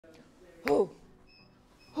Who?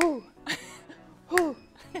 Who? Who?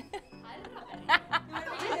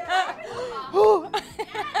 Who?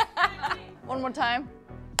 One more time.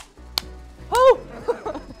 Who?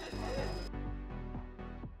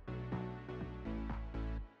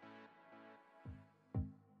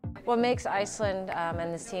 What makes Iceland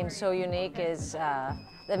and this team so unique is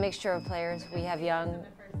the mixture of players. We have young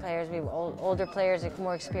players, we have older players,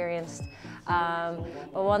 more experienced.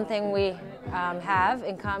 But one thing we have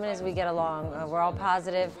in common is we get along. We're all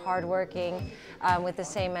positive, hardworking, with the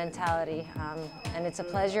same mentality. And it's a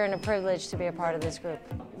pleasure and a privilege to be a part of this group.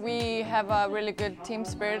 We have a really good team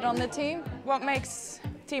spirit on the team. What makes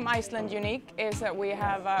Team Iceland unique is that we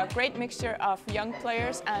have a great mixture of young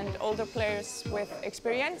players and older players with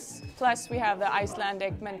experience. Plus we have the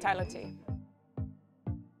Icelandic mentality.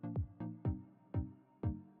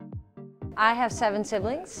 I have 7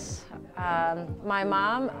 siblings. My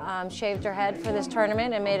mom shaved her head for this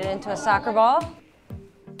tournament and made it into a soccer ball.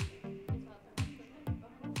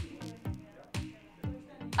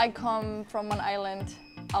 I come from an island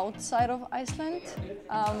outside of Iceland.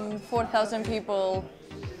 4,000 people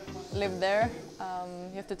live there.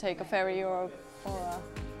 You have to take a ferry or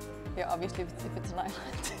yeah, obviously if it's an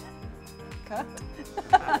island. Cut.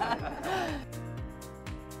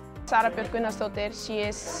 Gunnhildur, she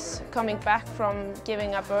is coming back from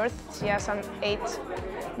giving a birth. She has an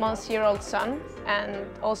 8-month-old son, and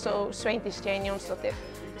also Sveindís Jónsdóttir.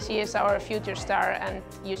 She is our future star and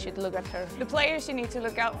you should look at her. The players you need to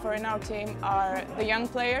look out for in our team are the young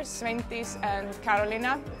players, Sveindís and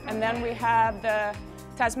Karolina. And then we have the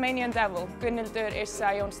Tasmanian Devil, Gunnhildur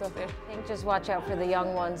Jónsdóttir. I think just watch out for the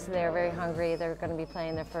young ones. They're very hungry. They're going to be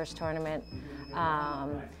playing their first tournament.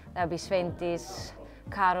 That would be Sveindís,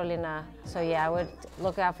 Karolina. So yeah, I would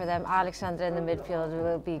look out for them. Alexandra in the midfield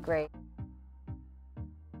will be great.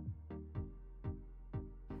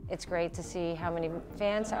 It's great to see how many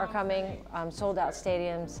fans are coming, sold out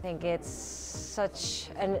stadiums. I think it's such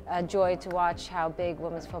a joy to watch how big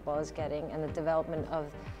women's football is getting and the development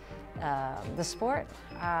of the sport.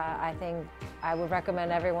 I think I would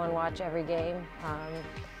recommend everyone watch every game,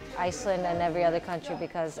 Iceland and every other country,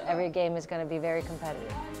 because every game is going to be very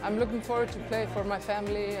competitive. I'm looking forward to play for my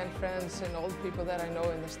family and friends and all the people that I know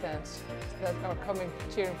in the stands that are coming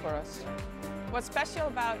cheering for us. What's special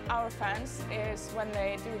about our fans is when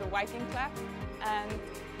they do the Viking clap and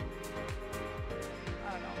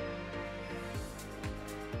I don't know.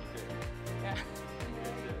 Yeah.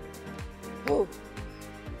 Woo.